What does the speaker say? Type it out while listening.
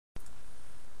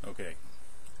Okay,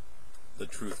 the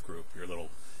Truth Group, your little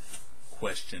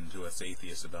question to us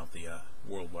atheists about the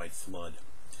worldwide flood.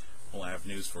 Well, I have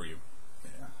news for you.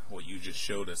 What you just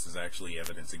showed us is actually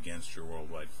evidence against your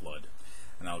worldwide flood,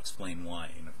 and I'll explain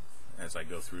why as I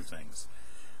go through things.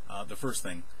 The first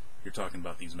thing, you're talking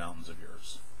about these mountains of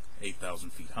yours,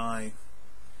 8,000 feet high,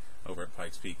 over at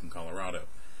Pikes Peak in Colorado.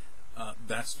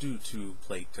 That's due to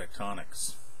plate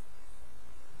tectonics.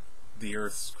 The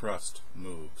Earth's crust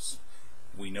moves.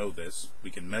 We know this, we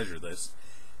can measure this,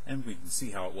 and we can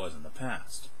see how it was in the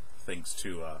past, thanks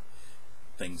to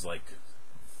things like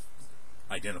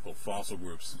identical fossil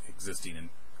groups existing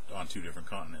on two different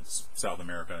continents, South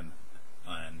America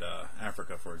and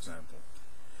Africa, for example.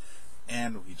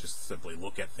 And we just simply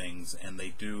look at things, and they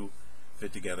do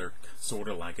fit together sort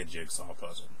of like a jigsaw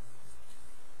puzzle.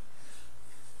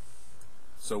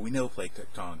 So we know plate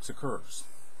tectonics occurs.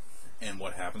 And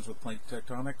what happens with plate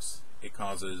tectonics? It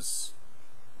causes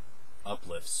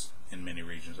uplifts in many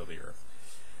regions of the Earth.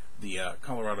 The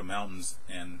Colorado Mountains,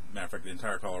 and matter of fact, the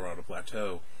entire Colorado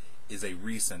Plateau, is a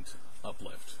recent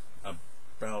uplift.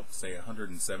 About, say,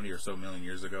 170 or so million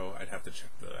years ago. I'd have to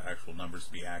check the actual numbers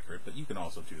to be accurate, but you can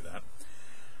also do that.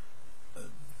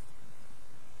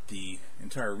 The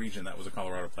entire region that was the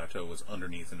Colorado Plateau was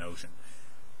underneath an ocean.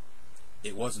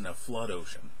 It wasn't a flood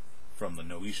ocean from the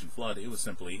Noahician flood. It was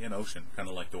simply an ocean, kind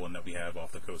of like the one that we have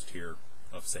off the coast here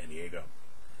of San Diego.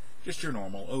 Just your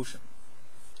normal ocean.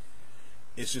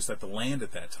 It's just that the land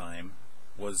at that time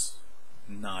was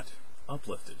not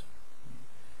uplifted.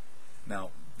 Now,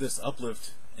 this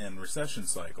uplift and recession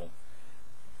cycle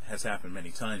has happened many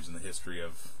times in the history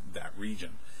of that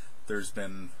region. There's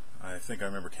been, I think I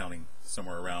remember counting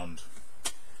somewhere around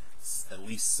at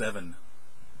least 7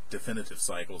 definitive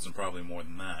cycles, and probably more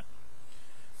than that.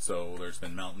 So there's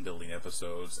been mountain building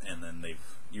episodes, and then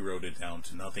they've eroded down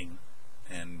to nothing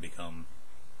and become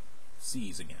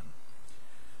seas again,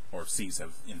 or seas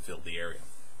have infilled the area.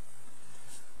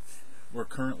 We're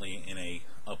currently in a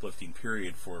uplifting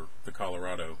period for the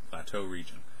Colorado Plateau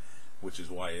region, which is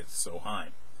why it's so high.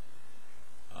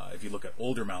 If you look at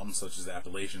older mountains such as the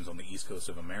Appalachians on the east coast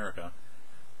of America,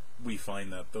 we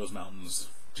find that those mountains,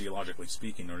 geologically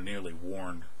speaking, are nearly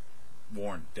worn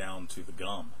down to the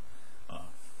gum.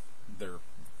 They're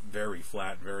very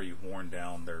flat, very worn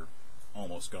down, they're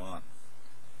almost gone.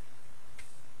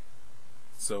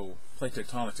 So plate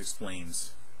tectonics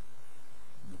explains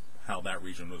how that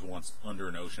region was once under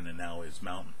an ocean and now is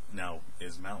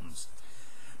mountains.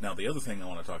 Now the other thing I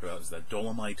want to talk about is that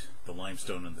dolomite, the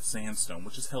limestone, and the sandstone,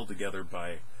 which is held together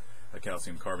by a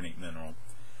calcium carbonate mineral,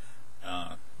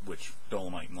 which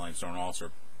dolomite and limestone are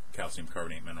also calcium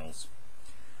carbonate minerals,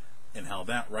 and how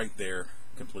that right there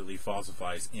completely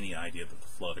falsifies any idea that the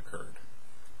flood occurred.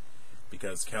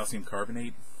 Because calcium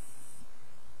carbonate,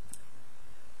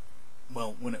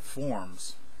 well, when it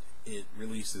forms, it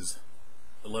releases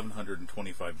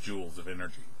 1125 joules of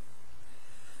energy.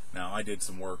 Now, I did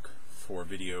some work for a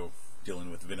video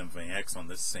dealing with Venom VX on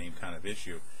this same kind of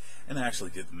issue, and I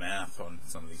actually did the math on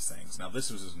some of these things. Now, this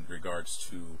was in regards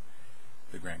to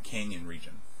the Grand Canyon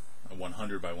region, a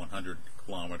 100 by 100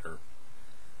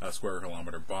 square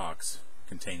kilometer box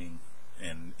containing,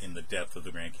 and in the depth of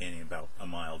the Grand Canyon about a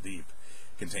mile deep,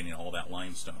 containing all that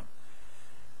limestone.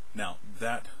 Now,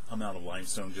 that amount of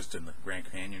limestone just in the Grand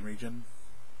Canyon region,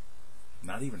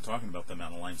 not even talking about the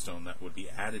amount of limestone that would be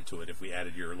added to it if we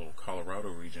added your little Colorado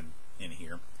region in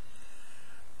here,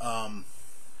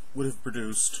 would have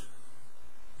produced,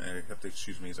 I have to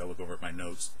excuse me as I look over at my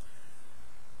notes,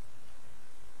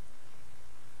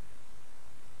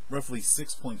 roughly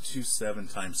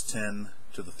 6.27 times 10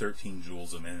 to the 13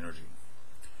 joules of energy.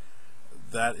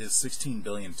 That is 16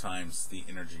 billion times the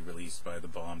energy released by the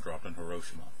bomb dropped in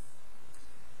Hiroshima.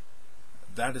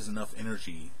 That is enough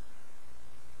energy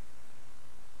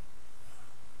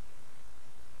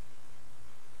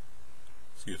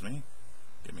excuse me,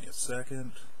 give me a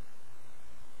second.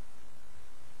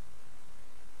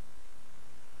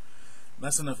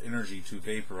 That's enough energy to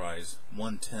vaporize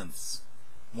one-tenth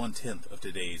of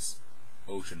today's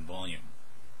ocean volume.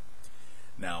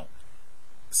 Now,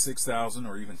 6,000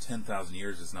 or even 10,000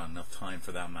 years is not enough time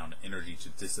for that amount of energy to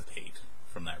dissipate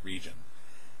from that region.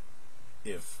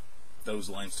 If those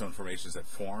limestone formations had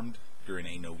formed during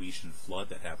a Noahician flood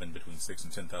that happened between 6,000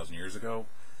 and 10,000 years ago,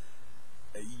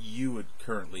 you would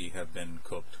currently have been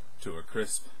cooked to a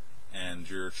crisp, and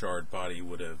your charred body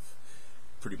would have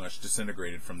pretty much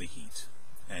disintegrated from the heat,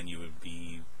 and you would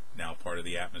be now part of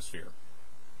the atmosphere.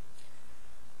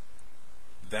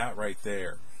 That right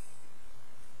there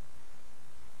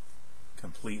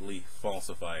completely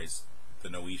falsifies the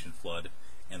Noahician flood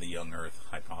and the young Earth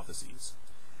hypotheses.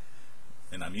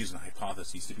 and I'm using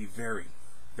hypotheses to be very,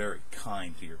 very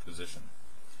kind to your position.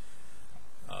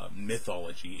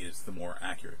 Mythology is the more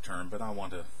accurate term, but I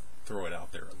want to throw it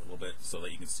out there a little bit so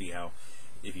that you can see how,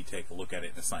 if you take a look at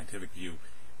it in a scientific view,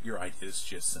 your ideas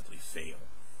just simply fail.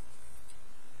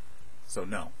 So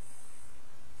no,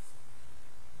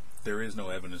 there is no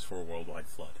evidence for a worldwide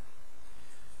flood.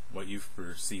 What you've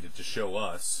proceeded to show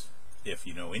us, if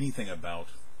you know anything about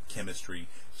chemistry,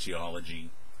 geology,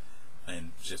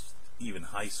 and just even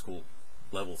high school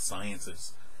level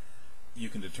sciences, you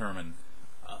can determine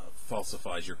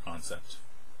falsifies your concept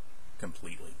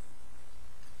completely.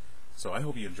 So I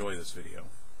hope you enjoy this video.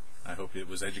 I hope it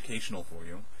was educational for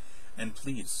you, and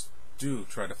please do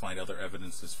try to find other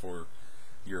evidences for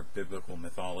your biblical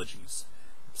mythologies,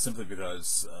 simply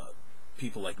because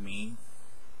people like me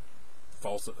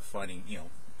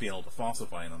being able to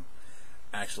falsify them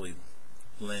actually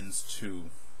lends to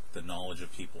the knowledge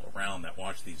of people around that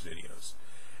watch these videos.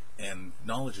 And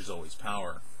knowledge is always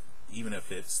power, even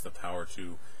if it's the power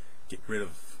to get rid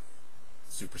of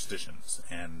superstitions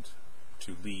and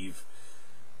to leave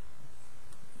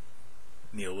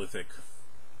Neolithic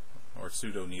or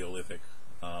pseudo-Neolithic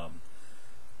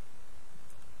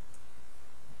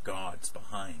gods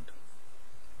behind,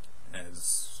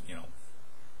 as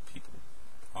people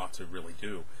ought to really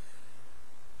do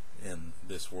in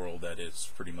this world that is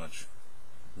pretty much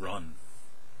run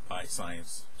by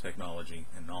science, technology,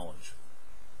 and knowledge.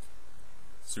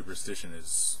 Superstition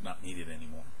is not needed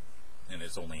anymore, and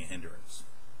it's only a hindrance.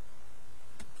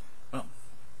 Well,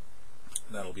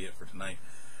 that'll be it for tonight.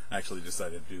 I actually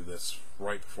decided to do this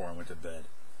right before I went to bed,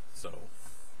 so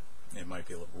it might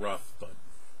be a little rough, but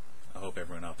I hope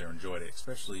everyone out there enjoyed it,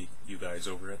 especially you guys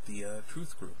over at the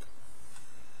Truth Group.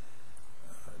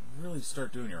 Really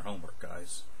start doing your homework,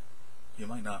 guys. You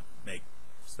might not make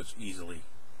such easily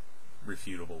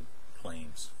refutable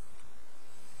claims.